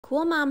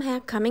cool mom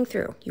hack coming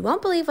through. You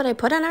won't believe what I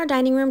put on our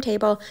dining room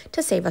table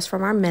to save us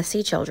from our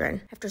messy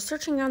children. After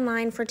searching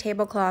online for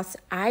tablecloths,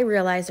 I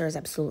realized there's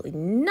absolutely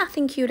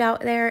nothing cute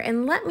out there,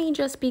 and let me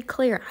just be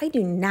clear, I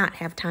do not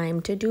have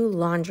time to do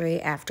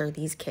laundry after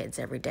these kids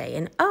every day.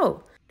 And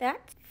oh,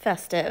 that's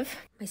festive.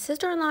 My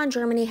sister-in-law in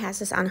Germany has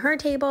this on her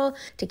table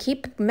to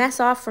keep mess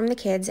off from the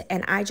kids,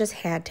 and I just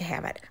had to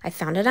have it. I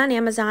found it on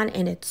Amazon,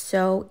 and it's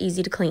so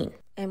easy to clean.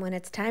 And when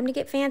it's time to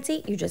get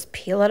fancy, you just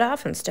peel it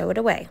off and stow it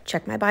away.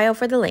 Check my bio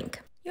for the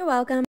link. You're welcome.